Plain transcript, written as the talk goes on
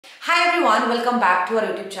Hi everyone, welcome back to our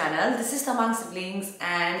YouTube channel. This is Tamang Siblings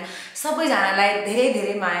and सबैजनालाई धेरै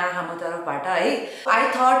धेरै माया हाम्रो तर्फबाट है.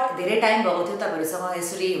 I thought धेरै टाइम भएको थियो तपाईहरुसँग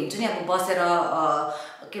यसरी हुन्छ नि अब बसेर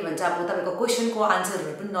के भन्छ अब तपाईको क्वेशनको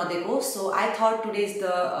आन्सरहरु पनि नदिएको. So I thought today is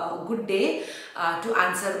the good day to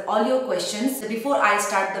answer all your questions. Before I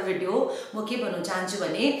start the video, म के भन्नु चाहन्छु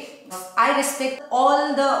भने I respect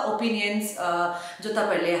all the opinions जो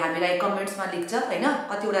तपाईहरुले हामीलाई कमेन्ट्स मा लेख्छ हैन.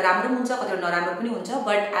 कतिवटा राम्रो हुन्छ, कतिवटा नराम्रो पनि हुन्छ,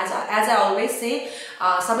 but as I always say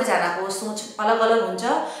सबैजनाको सोच अलग-अलग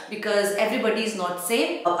हुन्छ because everybody is not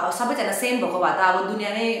same. सबैजना सेम भएको भए त अब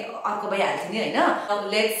दुनिया नै अर्को भइहाल्थ्यो नि हैन.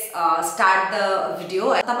 Let's start the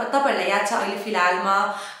video. तपाईहरुलाई याद छ अहिले फिलहालमा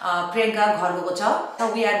प्रियंका घर गएको छ.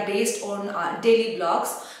 So we are based on daily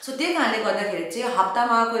vlogs. So त्यही कारणले गर्दाखेरि चाहिँ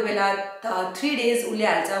हप्तामा कोही बेला 3 days उले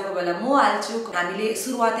हाल्छ, कोही बेला म हाल्छु. हामीले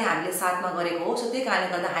सुरुवातै हामीले साथमा गरेको हो. So त्यही कारणले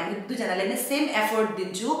गर्दा हामी दुई जनाले नै सेम एफर्ट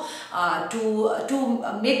दिन्छु to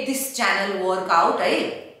make this channel work out है.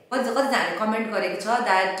 कतिजनाले कमेन्ट गरेको छ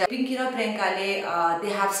that पिंकी र प्रियंकाले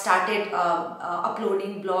they have started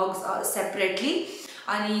uploading vlogs separately.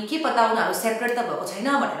 अनि के पता उनीहरु सेपरेट त भएको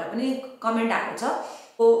छैन भनेर पनि कमेन्ट आएको छ.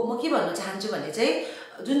 म के भन्न चाहन्छु भने चाहिँ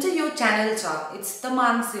जुन चाहिँ यो च्यानल छ इट्स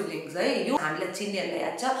तमाङ सिब्लिङ्स है. यो हामीलाई चिन्नेहरुलाई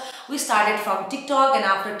याद छ we started from TikTok and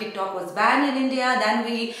after TikTok was banned in India then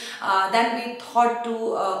we thought to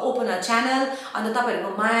open a channel and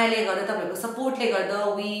तपाईहरुको मायाले गर्दा तपाईहरुको सपोर्टले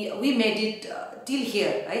गर्दा we made it till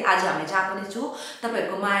here है. आज हामी जहाँ पनि छु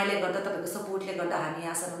तपाईहरुको मायाले गर्दा तपाईहरुको सपोर्टले गर्दा हामी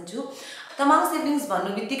यहाँसम्म छु. तमाङ सिब्लिङ्स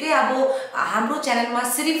भन्नुबित्तिकै अब हाम्रो च्यानलमा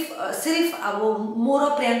सिर्फ अब म र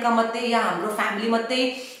प्रियंका मात्रै या हाम्रो फ्यामिली मात्रै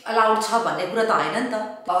अलाउड छ भन्ने कुरा त हैन नि त.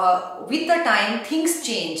 With the time things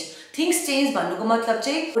change भन्नुको मतलब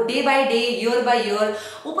चाहिँ day by day year by year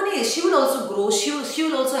उ पनि she will also grow, she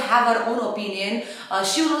will also have her own opinion,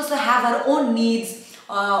 she will also have her own needs,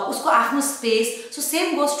 उसको आफ्नो space. So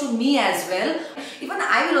same goes to me as well. Even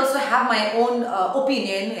I will also have my own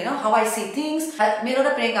opinion, you know, how I see things. मेरो र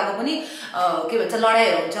प्रियंकाको पनि के भन्छ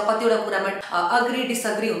लडाईहरु हुन्छ, कतिवटा कुरामा अग्री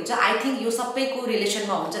डिसअग्री हुन्छ. आई थिंक यो सबैको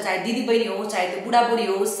रिलेसनमा हुन्छ, चाहे दिदी बहिनी होस्, चाहे त्यो बुढाबुढी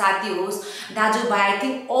होस्, साथी होस्, दाजुभाइ. I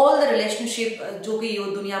think all the relationship जो कि यो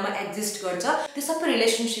दुनियामा एक्जिस्ट गर्छ त्यो सबै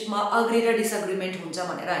रिलेसनशिपमा अग्री र डिसअग्रीमेन्ट हुन्छ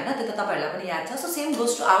भनेर हैन. त्यो त तपाईहरुलाई पनि याद छ. So same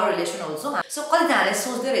goes to our relation also. So कतिजनाले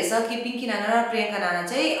सोच्दै रहेछ कि पिंकी नाना र प्रियंका नाना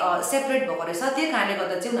चाहिँ सेपरेट भएको रहेछ, त्यही कारणले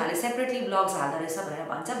गर्दा चाहिँ उनीहरुले सेपरेटली ब्लग्स हाल्दै रहेछ भनेर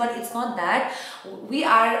भन्छ. But it's not that. We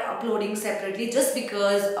are uploading separately just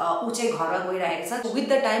because उ चाहिँ घर गइरहेको छ. With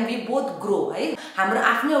the time we both grow है. हाम्रो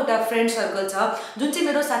आफ्नो एउटा फ्रेन्ड सर्कल छ जुन चाहिँ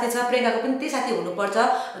मेरो साथी छ, प्रियंकाको पनि त्यही साथी हुनुपर्छ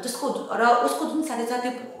जसको र उसको जुन साथी छ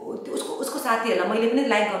त्यो उसको साथीहरुलाई मैले पनि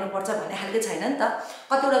लाइक गर्नुपर्छ भन्ने खालको छैन नि त.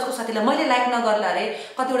 कतिवटा उसको साथीलाई मैले लाइक नगर्ला रे,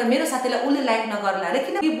 कतिवटा मेरो साथीलाई उले लाइक नगर्ला रे,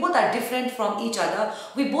 किन we both are different from each other.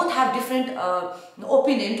 We both have different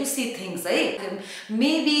opinion to see things है.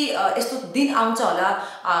 मेबी यस्तो दिन आउँछ होला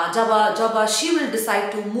जब she will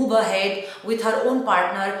decide to move ahead with her own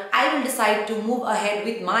partner, I will decide to move ahead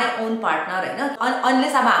with my own partner हैन.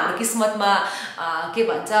 Unless अब हाम्रो किस्मतमा के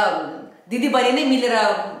भन्छ दिदी बहिनी नै मिलेर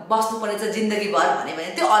बस्नु पर्नेछ जिन्दगी भर भने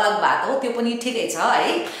त्यो अलग बात हो, त्यो पनि ठिकै छ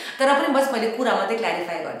है. तर पनि बस मैले कुरा मात्रै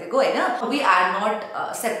क्ल्यारिफाई गर्दिएको हैन. We are not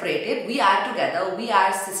separated, we are together, we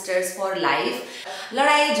are sisters for life.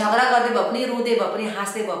 लडाई झगडा गर्दै भए पनि, रोँदै भए पनि,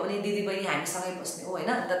 हाँस्दै भए पनि दिदी बहिनी हामी सँगै बस्ने हो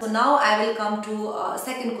हैन. So now I will come to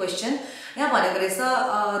second question. यहाँ भनेको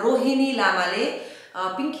रहेछ रोहिणी लामाले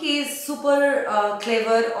Pinky is super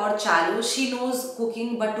clever or chalu. She knows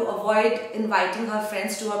cooking, but to avoid inviting her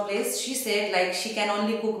friends to her place, she said like she can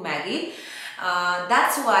only cook Maggi.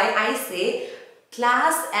 That's why I say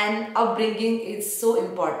class and upbringing is so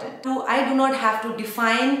important. So I do not have to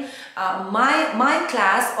define my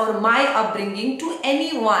class or my upbringing to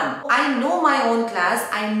anyone. I know my own class,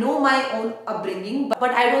 I know my own upbringing,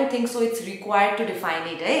 but I don't think so it's required to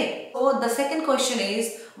define it. Eh? So the second question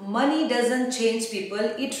is, money doesn't change people,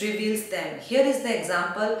 it reveals them. Here is the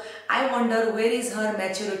example. I wonder where is her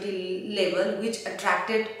maturity level which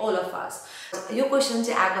attracted all of us. यो question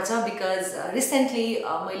चाहिँ आएको छ because recently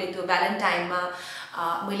मैले त्यो भ्यालेन्टाइनमा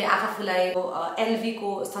मैले आफूलाई एलभी को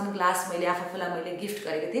sunglass मैले आफूलाई मैले गिफ्ट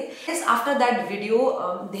गरेको थिएँ. यस आफ्टर दैट भिडियो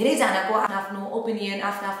धेरै जनाको आफ्नो ओपिनियन,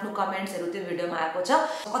 आफ्नो कमेन्ट्सहरु त्यो भिडियोमा आएको छ.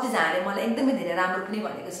 कतिजनाले मलाई एकदमै धेरै राम्रो पनि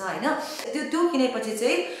भनेको छ हैन. त्यो किनेपछि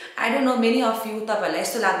चाहिँ I don't know many of you तपाईहरुलाई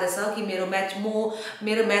यस्तो लाग्दैछ कि मेरो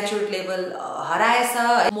म्याच्युरिटी लेभल हराएछ,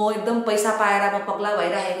 म एकदम पैसा पाएर म पगला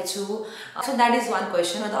भइरहेको छु. So that is one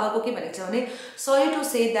question. अन्त अर्को के भनेको छ भने sorry to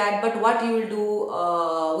say that but what you will do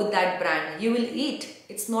with that brand, you will eat.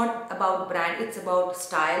 It's not about brand, it's about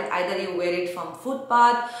style. Either you wear it from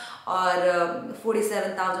footpath or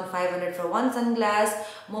 47,500 for one sunglass.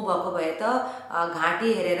 म भएको भए त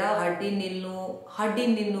घाँटी हेरेर हड्डी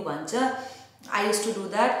निल्नु भन्छ. I used to do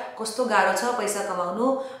that. कस्तो गाह्रो छ पैसा कमाउनु.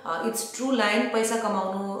 It's true line. पैसा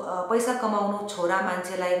कमाउनु छोरा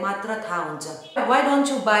मान्छेलाई मात्र थाहा हुन्छ. Why don't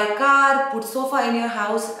you buy car, put sofa in your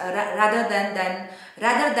house rather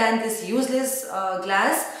than this useless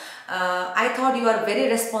glass? I thought you are very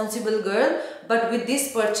responsible girl, but with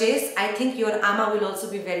this purchase, I think your ama will also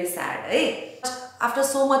be very sad. Eh? After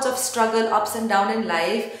so much of struggle, ups and downs in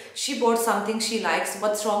life, she bought something she likes.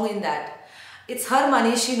 What's wrong in that? It's her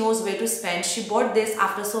money, she knows where to spend. She bought this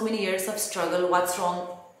after so many years of struggle. What's wrong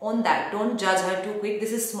on that? Don't judge her too quick.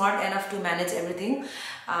 This is smart enough to manage everything.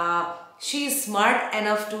 She is smart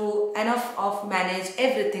enough of manage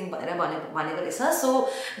everything. So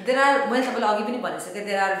there are,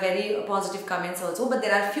 there are very positive comments also, but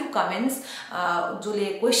there are few comments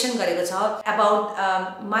question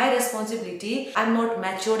about my responsibility. I'm not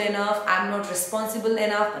matured enough, I'm not responsible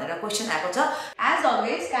enough. Question as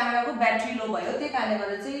always, camera ko battery low bhayo, त्यही कारणले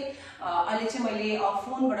गर्दा चाहिँ अहिले चाहिँ मैले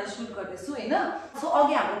फोनबाट suit गर्दैछु हैन. सो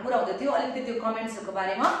अघि हाम्रो कुरा हुँदै थियो अलिकति त्यो कमेन्ट्सहरुको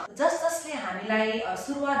बारेमा. जसले हामीलाई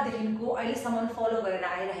सुरुवात देखिको अहिले सम्म फलो गरेर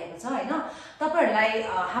आइरहेको छ हैन, तपाईहरुलाई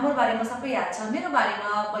हाम्रो बारेमा सबै याद छ. मेरो बारेमा,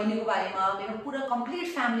 बहिनीको बारेमा, मेरो पुरा कम्प्लिट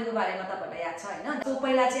फ्यामिलीको बारेमा तपाईहरुलाई याद छ हैन. सो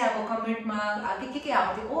पहिला चाहिँ अब कमेन्टमा के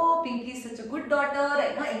आउँथ्यो, ओ Pinky such a good daughter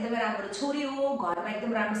हैन, एकदमै राम्रो छोरी हो, घरमा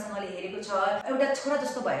एकदम राम्रोसँगले हेरेको छ, एउटा छोरा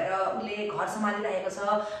जस्तो भएर उले घर सम्हालिरहेको छ,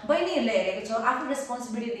 बहिनीहरुले हेरेको छ, आफ्नो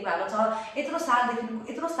रेस्पोन्सिबिलिटी निभाएको छ. यत्रो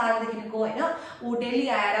सालदेखिको हैन उ डेली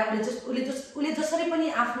आएर उले जसरी पनि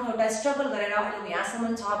आफ्नो एउटा स्ट्रगल गरेर अहिले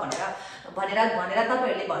यहाँसम्म छ भनेर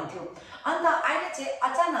तपाईहरुले भन्थ्यो. अन्त अहिले चाहिँ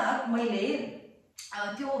अचानक मैले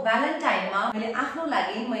त्यो भ्यालेन्टाइनमा मैले आफ्नो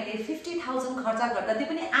लागि मैले 50,000 खर्च गर्दा, त्यो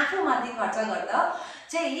पनि आफूमाथि खर्च गर्दा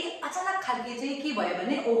चाहिँ अचानक खालके चाहिँ के भयो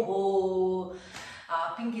भने, ओहो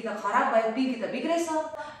पिंकी त खराब भयो, पिंकी त बिग्रेछ,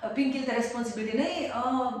 पिंकी त रेस्पोन्सिबिलिटी नै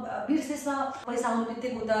बिर्सेछ, पैसा आउनु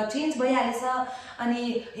बित्तिकै त चेन्ज भइहालेछ. अनि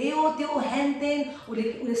हे हो त्यो ह्यान तेन,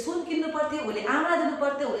 उले सुन किन्नु पर्थ्यो, उले आमा दिनु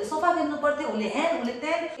पर्थ्यो, उले सोफा किन्नु पर्थ्यो, उले ह्यान उले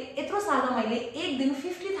तेन. यत्रो सालमा मैले एक दिन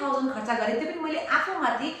 50,000 खर्च गरेँ, त्यो पनि मैले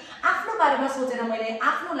आफूमाथि आफ्नो बारेमा सोचेर, मैले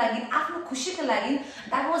आफ्नो लागि, आफ्नो खुसीको लागि.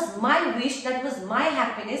 That was my wish, that was my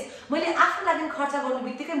happiness. मैले आफ्नो लागि खर्च गर्नु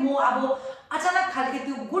बित्तिकै म अब अचानक खालके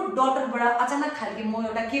त्यो गुड डटरबाट अचानक खालके म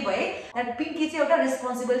एउटा के भए, पिंकी चाहिँ एउटा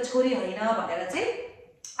रेस्पोन्सिबल छोरी होइन भनेर चाहिँ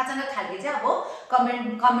अचानक खालके चाहिँ अब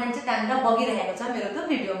कमेन्ट चाहिँ त्यहाँनिर बगिरहेको छ मेरो त्यो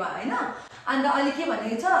भिडियोमा हैन. अन्त अहिले के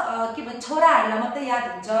भनेको छ, के भन्छ छोराहरूलाई मात्रै याद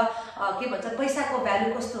हुन्छ, के भन्छ पैसाको भ्यालु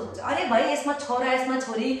कस्तो हुन्छ. अरे भाइ यसमा छोरा, यसमा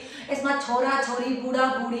छोरी, यसमा छोरा छोरी, बुढा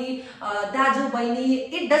बुढी, दाजु बहिनी,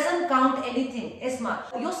 इट डजन्ट काउन्ट एनिथिङ. यसमा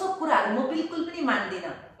यो सब कुराहरू म बिल्कुल पनि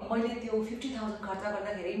मान्दिनँ. मैले त्यो 50,000 खर्च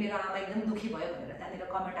गर्दाखेरि मेरो आमा एकदम दुखी भयो भनेर त्यहाँनिर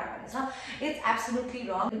कमेन्ट आएको छ. इट्स एब्सोल्युटली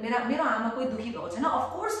रङ. मेरो आमा कोही दुखी भएको छैन.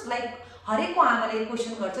 अफकोर्स लाइक हरेकको आमाले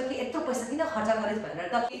क्वेसन गर्छ कि यत्रो पैसा किन खर्च गरेछ भनेर.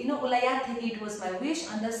 त उसलाई याद थियो कि इट वाज माई विश,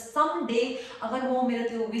 अन्त सम डे अगर म मेरो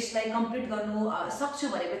त्यो विशलाई कम्प्लिट गर्नु सक्छु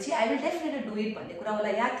भनेपछि I will definitely do it भन्ने कुरा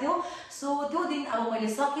उसलाई याद थियो. सो त्यो दिन अब मैले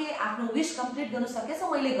सकेँ, आफ्नो विश कम्प्लिट गर्नु सकेँ, सो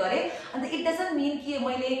मैले गरेँ. अन्त इट डजन्ट मिन कि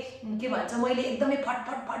मैले के भन्छ मैले एकदमै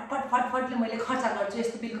फटफटले मैले खर्च गर्छु,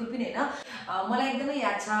 यस्तो बिल्कुल पनि होइन. मलाई एकदमै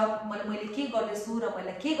याद छ मैले के गर्दैछु र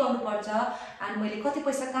मैले के गर्नुपर्छ, अनि मैले कति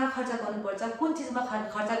पैसा कहाँ खर्च गर्नुपर्छ, कुन चिजमा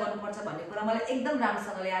खर्च गर्नुपर्छ भन्ने कुरा मलाई एकदम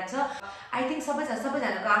राम्रोसँगले याद छ. आई थिङ्क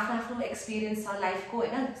सबैजनाको आफ्नो आफ्नो एक्सपिरियन्स छ लाइफको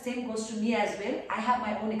होइन. Same goes to me as well. I have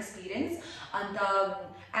my own experience. अन्त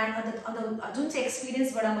जुन चाहिँ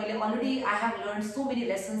एक्सपिरियन्सबाट मैले already I have learn so many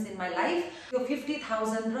lessons in my life. त्यो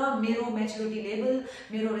 50,000 र मेरो मेच्युरिटी लेभल,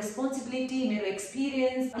 मेरो रेस्पोन्सिबिलिटी, मेरो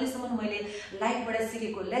एक्सपिरियन्स, अहिलेसम्म मैले लाइफबाट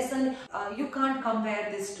सिकेको lesson, you can't compare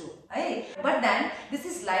this to है. But then this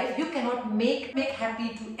is life. You cannot make happy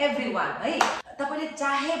to every one है. तपाईँले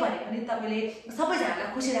चाहे भने पनि तपाईँले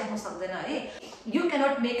सबैजनालाई खुसी राख्न सक्दैन है. You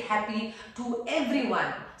cannot make happy to every one.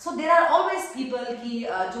 So there are always people कि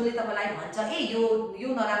जसले तपाईँलाई भन्छ ए यो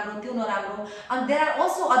नराम्रो, त्यो नराम्रो. अनि there are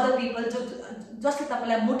also other people जसले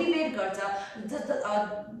तपाईँलाई मोटिभेट गर्छ,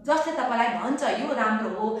 जसले तपाईँलाई भन्छ यो राम्रो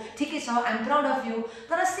हो, ठिकै छ, आइ एम प्राउड अफ यु.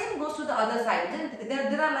 तर same goes to the other side.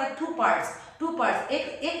 There are like to parts.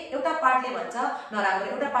 एउटा पार्टले भन्छ नराम्रो,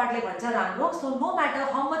 एउटा पार्टले भन्छ राम्रो. So no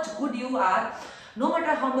matter how much good you are, no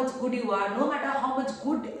matter how much good you are, no matter how much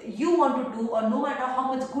good you want to do, or no matter how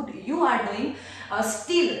much good you are doing,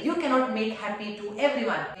 still you cannot make happy to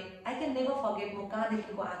everyone. I can never forget म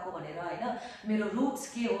कहाँदेखिको आएको भनेर हैन मेरो roots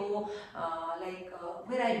के हो like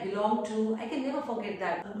where I belong to. I can never forget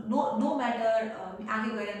that. No matter आगे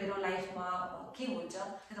गएर मेरो लाइफमा के हुन्छ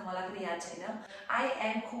त्यो त मलाई पनि याद छैन. I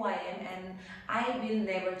am who I am and I will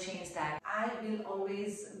never change that. I will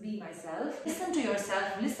always be myself. Listen to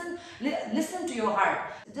yourself. Listen to your heart.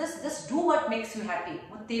 Just do what makes you happy.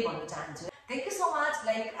 म त्यही भन्न चाहन्छु. Thank you so much.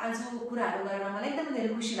 Like आज कुराहरु गरेर मलाई एकदमै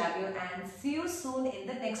धेरै खुसी लाग्यो and see you soon in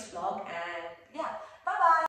the next vlog and yeah.